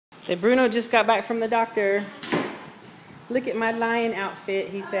Say, Bruno just got back from the doctor. Look at my lion outfit,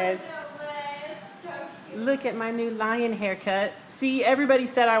 he says. No way. It's so cute. Look at my new lion haircut. See, everybody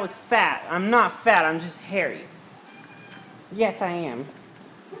said I was fat. I'm not fat, I'm just hairy. Yes, I am.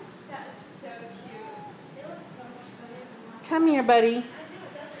 That is so cute. It looks so much better than mine. Come here, buddy. I know it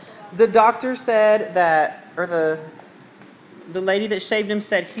does look a lot. The doctor said that, or the lady that shaved him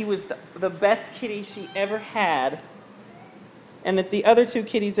said he was the best kitty she ever had, and that the other two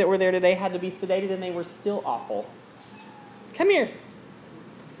kitties that were there today had to be sedated and they were still awful. Come here.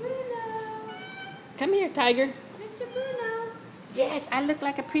 Bruno. Come here, Tiger. Mr. Bruno. Yes, I look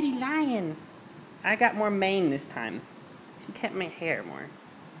like a pretty lion. I got more mane this time. She kept my hair more.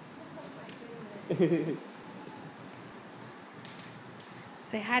 Oh my goodness.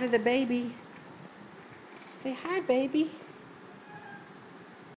 Say hi to the baby. Say hi, baby.